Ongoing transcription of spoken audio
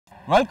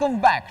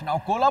Welcome back.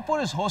 Now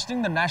Kolhapur is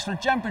hosting the National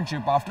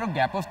Championship after a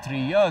gap of 3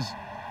 years.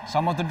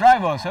 Some of the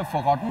drivers have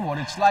forgotten what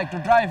it's like to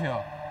drive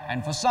here,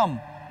 and for some,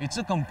 it's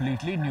a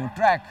completely new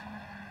track.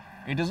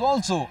 It is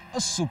also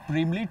a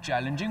supremely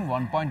challenging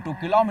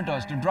 1.2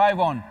 kilometers to drive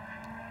on.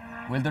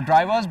 Will the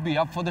drivers be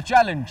up for the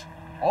challenge,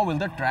 or will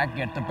the track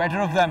get the better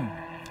of them?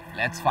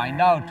 Let's find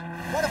out.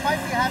 What a fight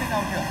we're having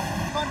out here.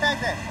 Contact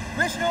there.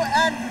 Vishnu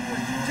and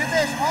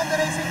Jitesh on the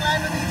racing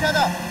line with each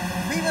other.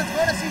 We will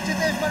going to see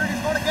Jitesh, but he's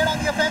going to get on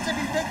the offensive.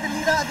 He'll take the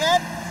leader again.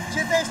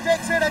 Jitesh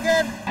takes it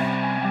again.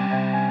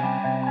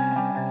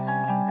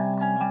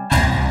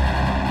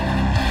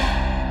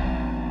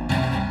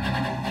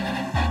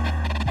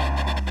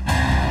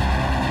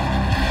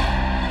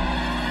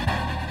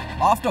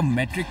 After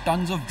metric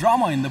tons of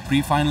drama in the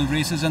pre-final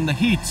races and the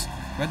heats,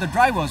 where the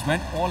drivers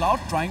went all out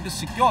trying to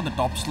secure the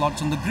top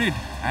slots on the grid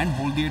and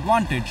hold the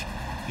advantage,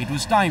 it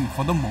was time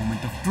for the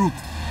moment of truth.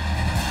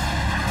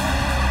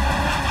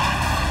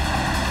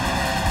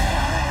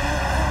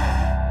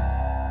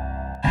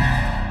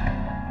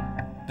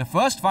 The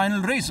first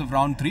final race of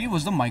round 3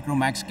 was the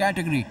Micromax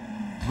category,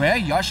 where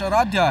Yash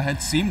Aradhya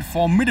had seemed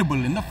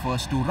formidable in the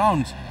first 2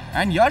 rounds,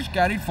 and Yash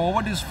carried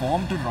forward his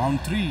form to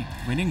round 3,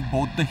 winning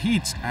both the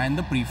heats and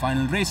the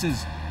pre-final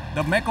races.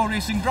 The Meco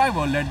racing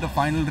driver led the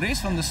final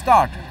race from the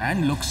start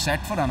and looked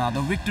set for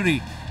another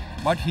victory.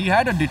 But he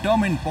had a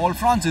determined Paul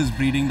Francis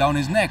breathing down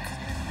his neck,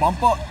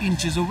 bumper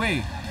inches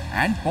away,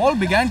 and Paul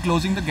began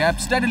closing the gap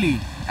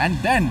steadily, and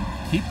then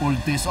he pulled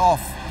this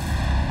off.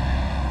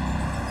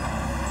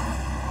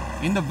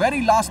 In the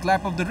very last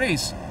lap of the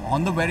race,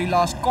 on the very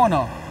last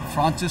corner,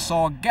 Francis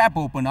saw a gap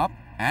open up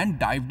and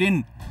dived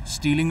in,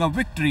 stealing a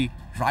victory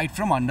right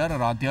from under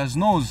Aradhya's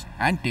nose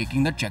and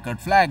taking the checkered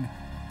flag.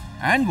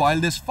 And while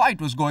this fight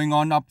was going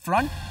on up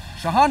front,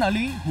 Shahan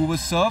Ali, who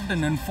was served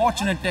an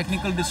unfortunate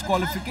technical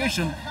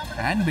disqualification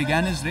and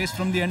began his race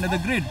from the end of the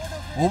grid,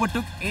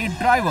 overtook 8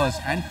 drivers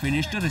and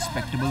finished a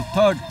respectable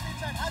 3rd.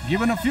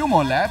 Given a few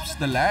more laps,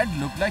 the lad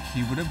looked like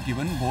he would have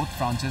given both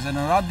Francis and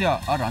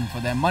Aradhya a run for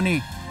their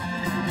money.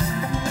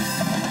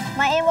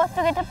 My aim was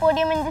to get a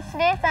podium in this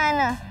race,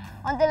 and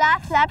on the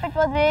last lap it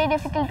was very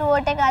difficult to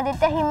overtake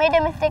Aditya. He made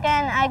a mistake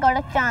and I got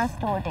a chance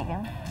to overtake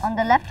him. On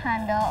the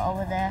left-hander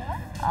over there,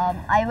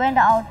 I went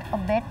out a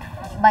bit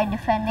by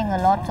defending a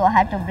lot, so I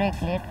had to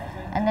brake late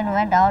and then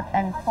went out,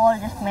 and Paul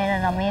just made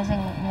an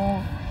amazing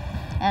move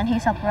and he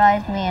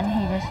surprised me and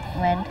he just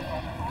went,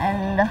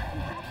 and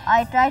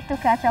I tried to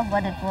catch up,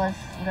 but it was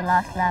the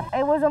last lap.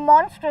 It was a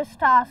monstrous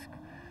task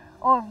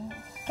of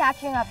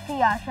catching up to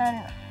Yash,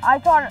 and I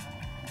thought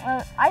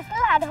I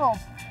still had hope,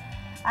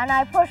 and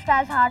I pushed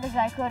as hard as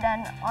I could,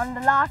 and on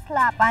the last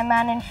lap I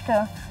managed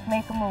to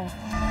make a move.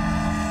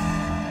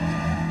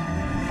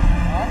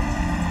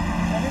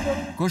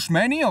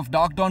 Kushmani of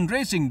Dark Dawn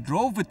Racing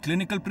drove with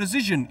clinical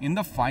precision in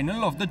the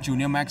final of the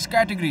Junior Max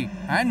category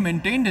and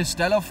maintained his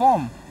stellar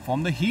form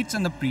from the heats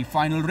and the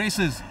pre-final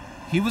races.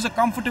 He was a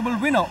comfortable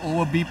winner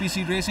over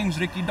BPC Racing's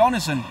Ricky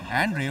Donison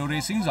and Rayo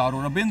Racing's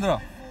Arora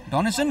Bindra.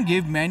 Donison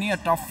gave Manny a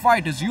tough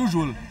fight as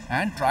usual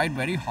and tried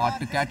very hard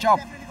to catch up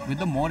with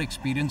the more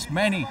experienced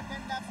Manny.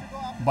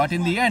 But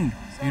in the end,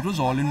 it was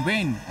all in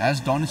vain,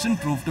 as Donison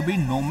proved to be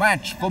no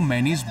match for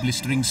Manny's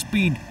blistering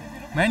speed.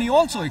 Manny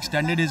also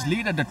extended his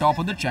lead at the top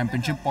of the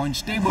championship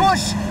points table.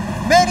 Push!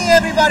 Manny,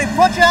 everybody,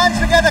 put your hands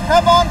together.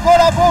 Come on,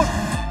 Kolhapur!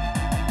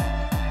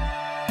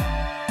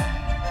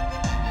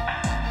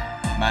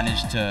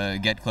 Managed to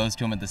get close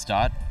to him at the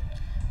start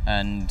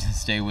and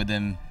stay with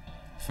him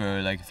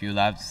for like a few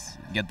laps,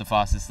 get the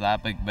fastest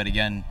lap, but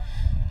again,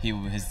 he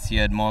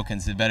had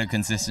better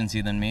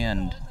consistency than me,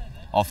 and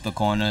off the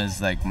corners,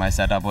 like, my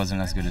setup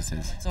wasn't as good as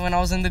his. So when I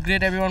was in the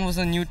grid, everyone was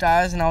on new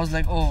tires, and I was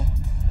like, oh,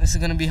 this is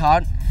gonna be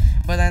hard.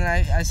 But then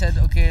I said,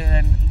 okay,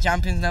 and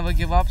champions never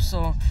give up,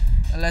 so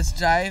let's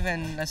drive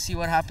and let's see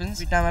what happens.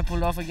 Every time I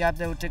pulled off a gap,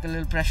 they would take a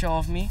little pressure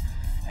off me,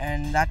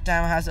 and that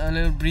time I had a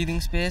little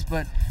breathing space,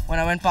 but when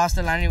I went past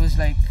the line, it was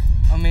like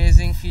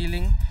amazing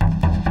feeling.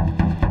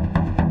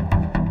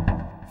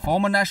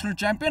 Former national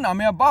champion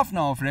Ameya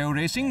Bafna of Rayo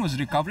Racing was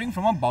recovering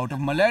from a bout of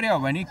malaria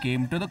when he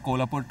came to the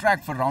Kolhapur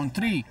track for round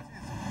 3.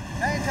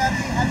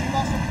 Has he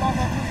lost a spot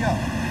or 2 here?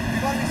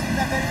 Because we see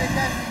that very big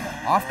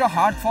test. After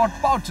hard-fought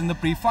bouts in the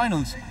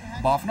pre-finals,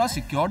 Bafna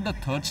secured the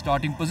 3rd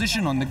starting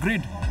position on the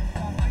grid.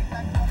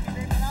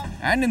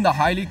 And in the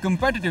highly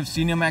competitive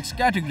Senior Max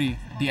category,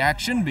 the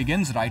action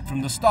begins right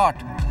from the start.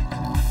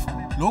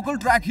 Local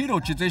track hero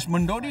Chitesh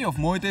Mandodi of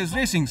Mohite's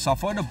Racing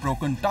suffered a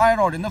broken tyre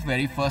rod in the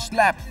very first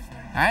lap,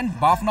 and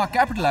Bafna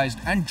capitalized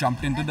and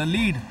jumped into the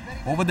lead.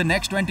 Over the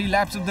next 20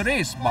 laps of the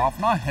race,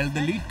 Bafna held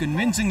the lead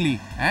convincingly,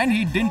 and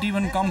he didn't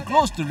even come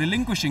close to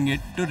relinquishing it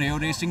to Rayo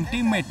Racing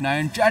teammate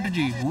Nayan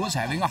Chatterjee, who was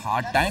having a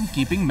hard time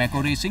keeping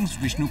Meco Racing's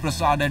Vishnu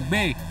Prasad at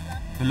bay.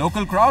 The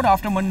local crowd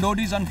after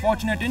Mandodi's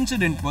unfortunate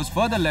incident was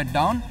further let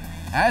down,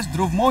 as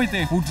Dhruv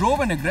Mohite, who drove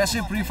an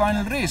aggressive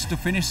pre-final race to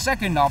finish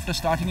 2nd after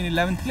starting in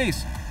 11th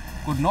place,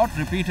 could not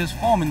repeat his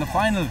form in the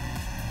final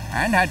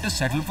and had to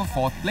settle for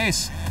 4th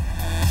place.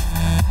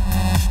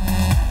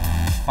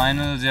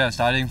 finals, yeah,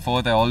 starting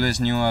fourth, I always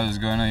knew I was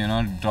going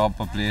to, drop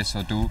a place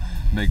or two,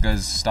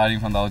 because starting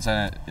from the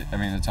outside, I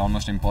mean, it's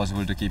almost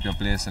impossible to keep your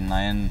place, and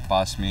Nayan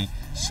passed me,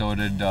 so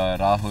did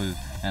Rahul,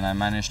 and I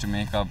managed to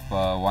make up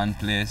one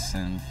place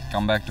and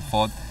come back to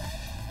fourth.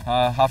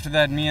 After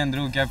that, me and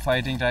Dhruv kept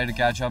fighting, tried to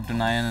catch up to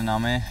Nayan and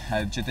Ame.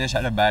 Chitesh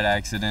had a bad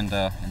accident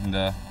in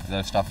the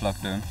tough luck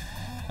to him.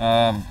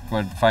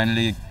 But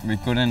finally we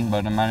couldn't,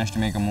 but I managed to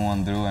make a move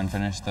on Dhruv and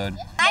finish third.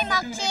 I'm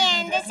Akshay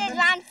and this is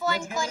round 4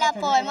 in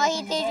Kolhapur,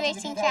 Mohite's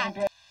racing track.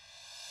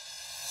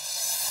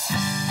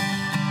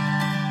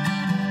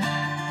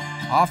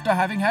 After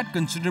having had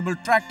considerable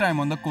track time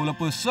on the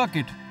Kolhapur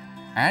circuit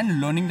and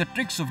learning the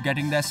tricks of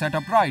getting their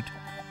setup right,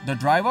 the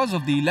drivers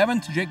of the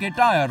 11th JK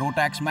Tyre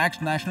Rotax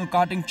Max National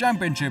Karting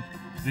Championship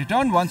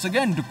returned once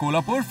again to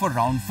Kolhapur for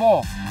round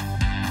 4.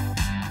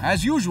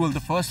 As usual,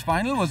 the first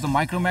final was the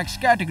Micromax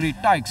category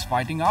Tykes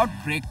fighting out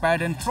brake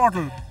pad and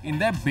throttle in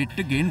their bid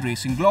to gain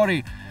racing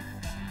glory.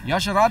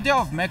 Yash Aradhya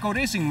of Meko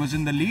Racing was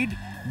in the lead,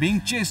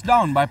 being chased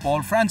down by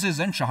Paul Francis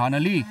and Shahan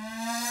Ali.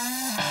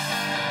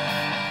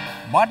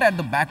 But at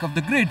the back of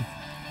the grid,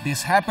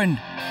 this happened.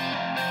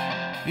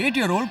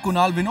 8-year-old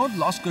Kunal Vinod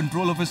lost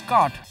control of his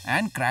kart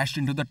and crashed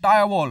into the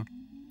tyre wall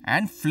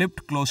and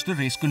flipped close to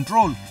race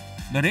control.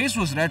 The race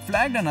was red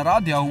flagged and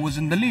Aradhya, who was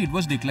in the lead,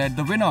 was declared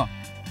the winner.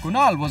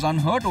 Kunal was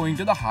unhurt owing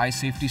to the high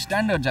safety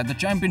standards at the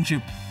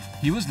championship.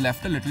 He was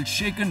left a little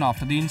shaken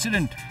after the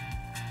incident.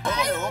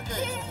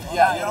 Okay.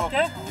 Yeah, you're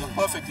okay. You're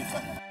perfectly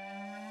fine.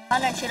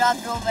 Kunal and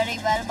Chirag drove very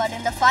well, but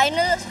in the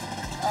finals,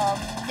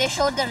 they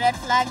showed the red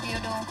flag due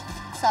to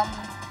some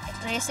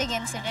racing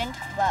incident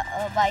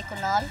by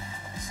Kunal.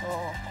 So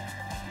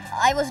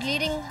I was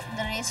leading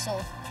the race, so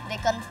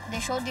they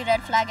showed the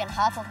red flag and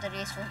half of the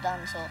race was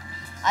done. So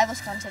I was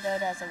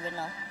considered as a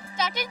winner.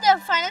 Started the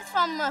finals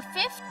from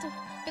 5th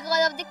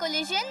because of the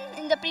collision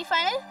in the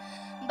pre-final,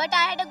 but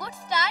I had a good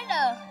start.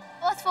 I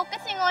was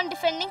focusing on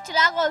defending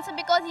Chirag also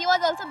because he was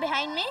also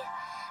behind me,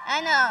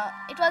 and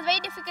it was very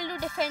difficult to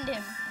defend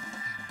him.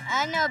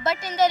 And but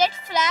in the red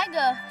flag,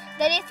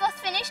 the race was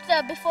finished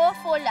before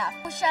 4 laps.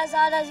 Push as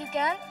hard as you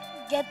can,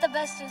 get the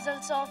best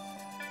results of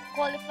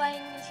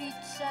qualifying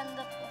heats and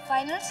the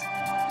finals.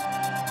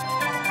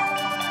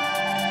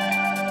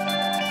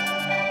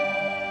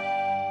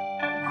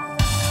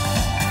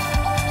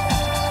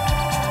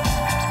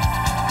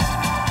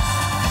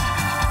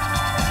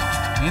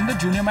 In the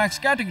Junior Max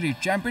category,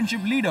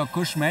 championship leader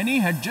Kush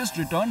Maini had just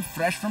returned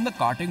fresh from the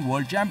Karting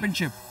World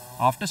Championship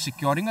after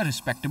securing a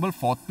respectable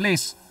 4th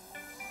place.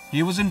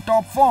 He was in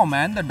top form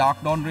and the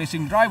Dark Dawn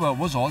Racing driver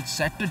was all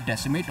set to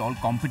decimate all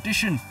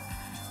competition.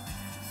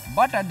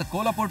 But at the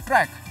Kolhapur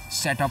track,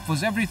 setup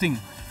was everything,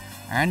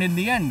 and in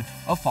the end,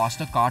 a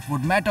faster kart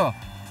would matter.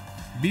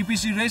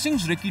 BPC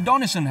Racing's Ricky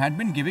Donison had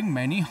been giving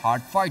many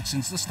hard fights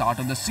since the start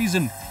of the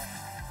season,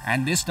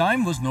 and this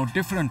time was no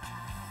different.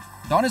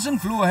 Donison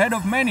flew ahead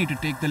of Maini to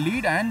take the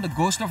lead, and the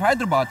ghost of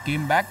Hyderabad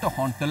came back to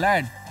haunt the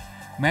lad.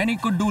 Maini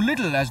could do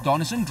little as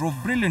Donison drove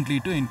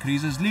brilliantly to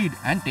increase his lead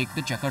and take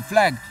the checkered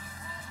flag.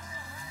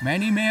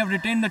 Maini may have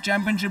retained the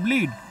championship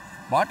lead,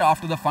 but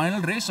after the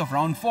final race of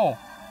round 4,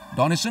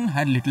 Donison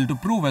had little to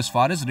prove as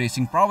far as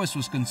racing prowess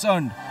was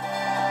concerned.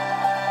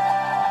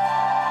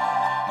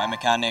 My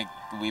mechanic,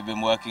 we've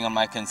been working on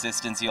my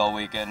consistency all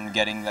weekend,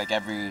 getting like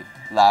every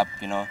lap,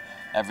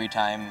 every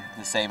time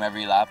the same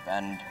every lap,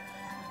 and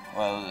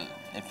well,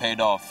 it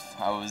paid off.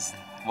 I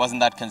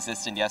wasn't that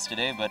consistent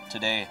yesterday, but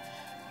today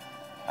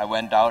I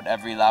went out,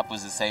 every lap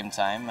was the same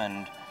time,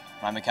 and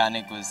my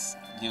mechanic was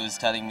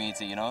telling me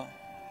to,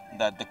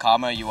 that the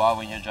calmer you are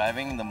when you're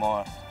driving, the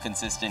more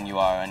consistent you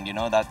are, and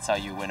that's how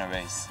you win a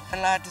race. And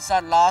I had to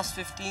start last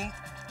 15th,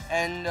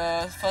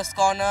 and first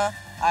corner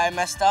I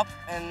messed up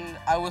and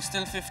I was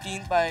still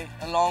 15th by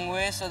a long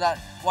way, so that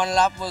one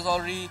lap was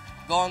already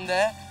gone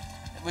there,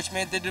 which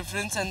made the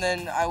difference. And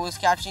then I was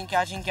catching,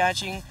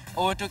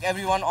 overtook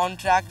everyone on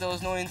track, there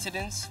was no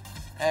incidents,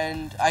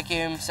 and I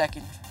came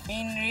second.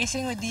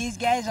 Racing with these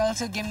guys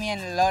also give me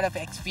a lot of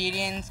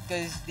experience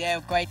because they're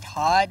quite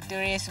hard to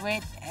race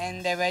with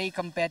and they're very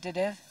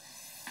competitive.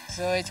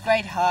 So it's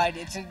quite hard.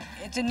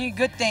 It's a new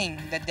good thing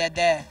that they're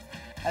there.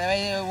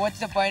 Otherwise, what's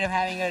the point of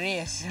having a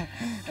race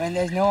when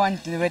there's no one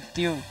with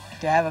you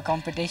to have a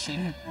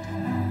competition?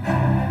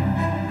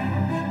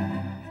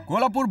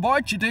 Kolhapur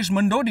boy Chitesh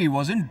Mandodi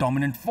was in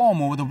dominant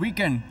form over the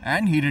weekend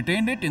and he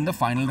retained it in the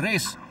final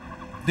race.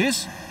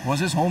 This was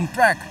his home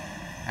track,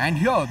 and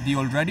here the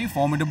already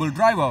formidable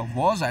driver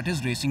was at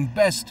his racing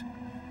best.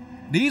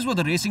 These were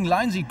the racing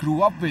lines he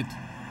grew up with.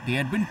 They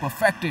had been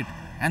perfected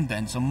and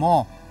then some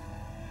more.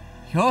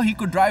 Here he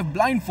could drive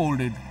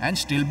blindfolded and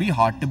still be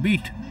hard to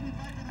beat.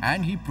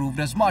 And he proved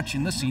as much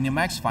in the Senior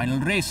Max final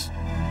race.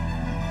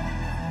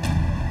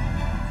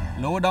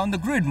 Lower down the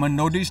grid,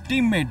 Mandodi's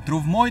teammate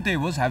Dhruv Mohite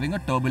was having a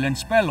turbulent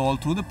spell all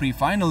through the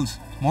pre-finals.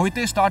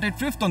 Mohite started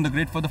 5th on the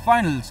grid for the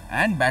finals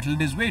and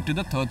battled his way to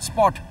the 3rd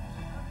spot.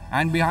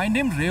 And behind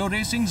him, Rayo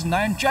Racing's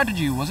Nayan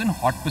Chatterjee was in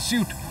hot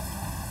pursuit.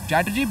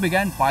 Chatterjee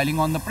began piling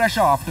on the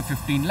pressure after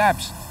 15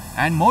 laps,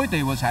 and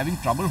Mohite was having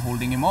trouble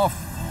holding him off.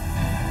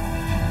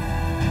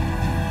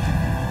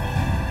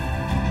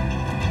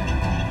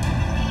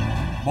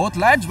 Both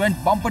lads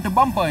went bumper to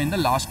bumper in the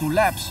last 2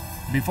 laps,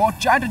 before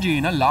Chatterjee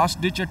in a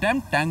last-ditch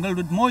attempt tangled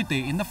with Moite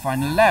in the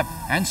final lap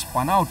and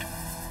spun out.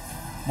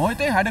 Moite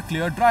had a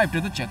clear drive to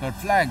the checkered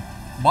flag,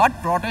 but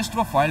protests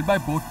were filed by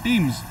both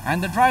teams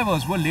and the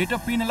drivers were later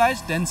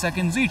penalised 10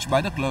 seconds each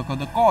by the clerk of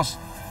the course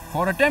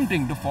for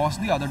attempting to force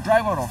the other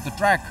driver off the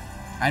track,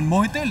 and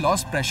Moite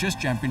lost precious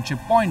championship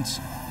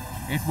points.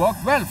 It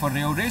worked well for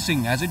Rio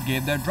Racing as it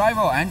gave their driver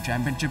and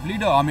championship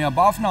leader Amir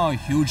Bafna a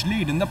huge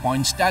lead in the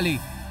points tally.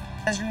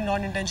 Actually, not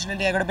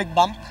intentionally, I got a big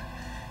bump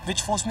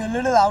which forced me a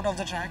little out of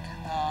the track.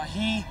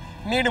 He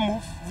made a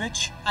move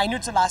which I knew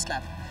it's the last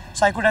lap,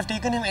 so I could have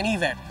taken him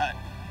anywhere.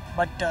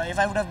 But if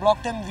I would have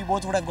blocked him, we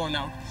both would have gone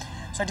out.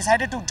 So I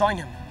decided to join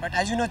him. But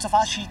as you know, it's a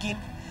fast chicane,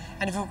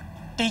 and if you're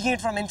taking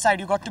it from inside,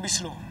 you got to be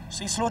slow.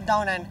 So he slowed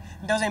down, and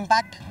there was an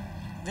impact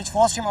which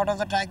forced him out of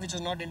the track, which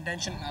was not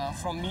intention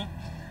from me,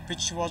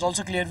 which was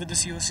also cleared with the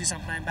COC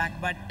some time back.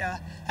 But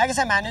I guess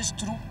I managed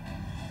through.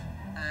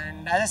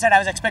 And as I said, I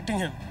was expecting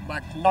him,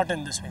 but not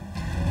in this way.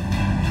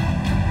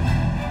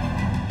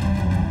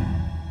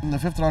 In the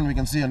 5th round, we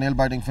can see a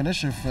nail-biting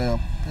finish if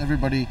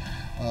everybody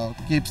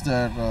keeps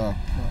their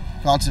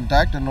cards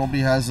intact and nobody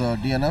has a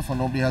DNF or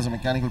nobody has a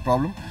mechanical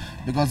problem,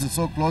 because it's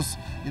so close.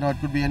 You know, it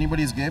could be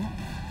anybody's game,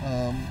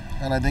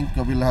 and I think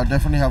we'll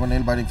definitely have a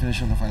nail-biting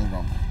finish in the final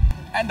round.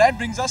 And that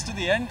brings us to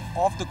the end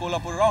of the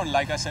Kolhapur round,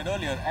 like I said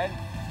earlier. And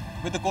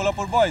with the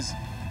Kolhapur boys,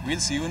 we'll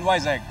see you in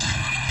Vizag.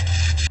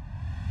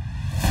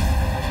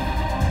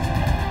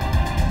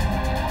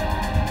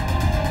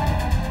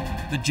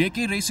 The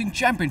JK Racing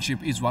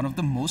Championship is one of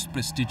the most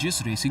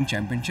prestigious racing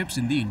championships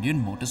in the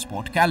Indian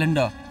motorsport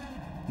calendar.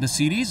 The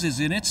series is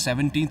in its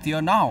 17th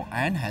year now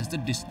and has the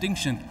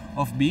distinction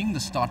of being the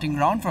starting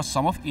ground for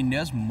some of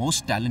India's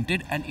most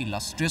talented and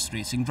illustrious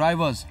racing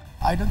drivers.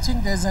 I don't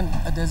think there's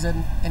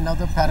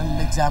another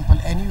parallel example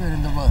anywhere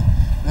in the world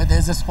where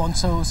there's a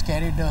sponsor who's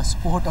carried a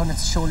sport on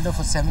its shoulder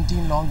for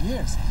 17 long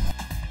years.